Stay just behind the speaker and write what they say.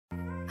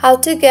How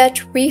to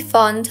get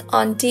refund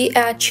on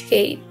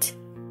DHgate.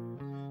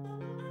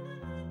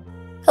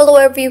 Hello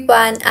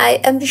everyone,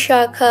 I am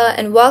Vishaka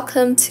and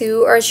welcome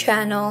to our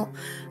channel.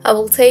 I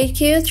will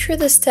take you through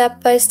the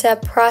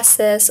step-by-step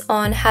process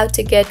on how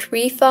to get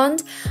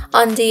refund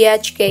on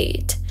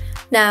DHgate.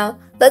 Now,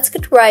 let's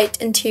get right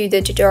into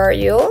the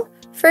tutorial.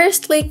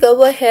 Firstly,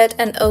 go ahead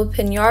and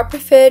open your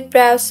preferred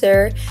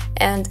browser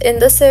and in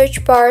the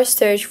search bar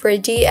search for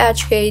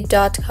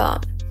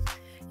DHgate.com.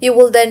 You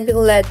will then be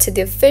led to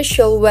the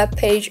official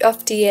webpage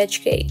of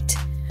DHgate.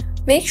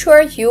 Make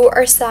sure you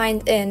are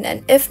signed in,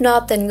 and if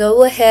not, then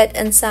go ahead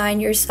and sign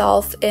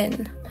yourself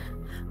in.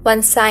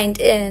 Once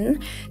signed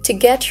in, to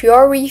get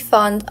your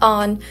refund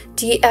on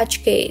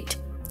DHgate,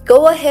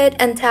 go ahead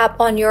and tap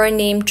on your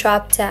name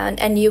drop-down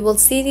and you will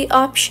see the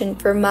option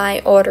for My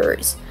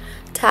Orders.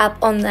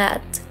 Tap on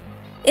that.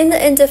 In the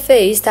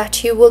interface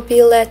that you will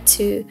be led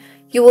to,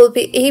 you will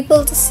be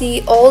able to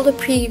see all the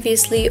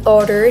previously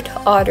ordered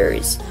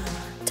orders.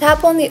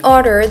 Tap on the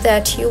order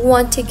that you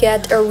want to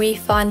get a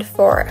refund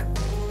for.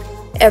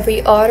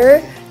 Every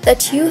order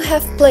that you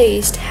have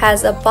placed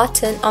has a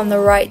button on the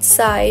right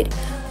side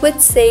which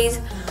says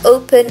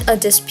Open a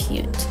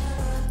Dispute.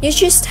 You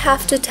just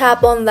have to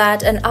tap on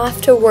that, and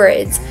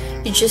afterwards,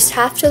 you just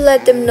have to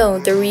let them know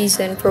the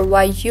reason for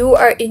why you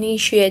are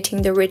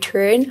initiating the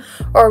return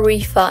or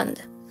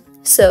refund.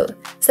 So,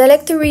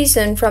 select the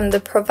reason from the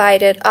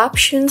provided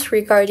options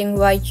regarding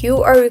why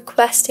you are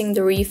requesting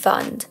the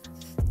refund.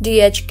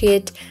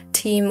 DHgate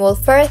team will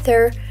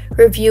further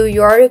review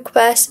your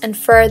request and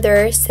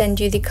further send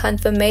you the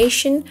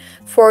confirmation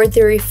for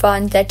the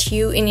refund that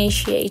you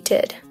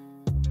initiated.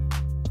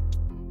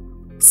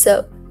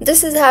 So,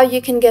 this is how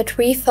you can get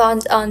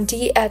refund on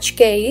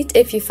DHgate.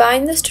 If you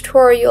find this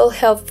tutorial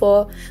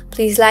helpful,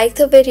 please like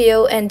the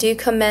video and do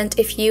comment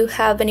if you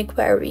have any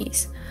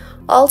queries.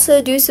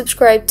 Also, do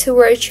subscribe to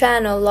our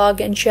channel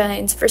Login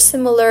Giants for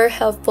similar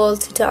helpful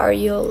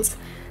tutorials.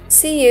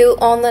 See you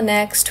on the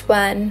next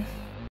one.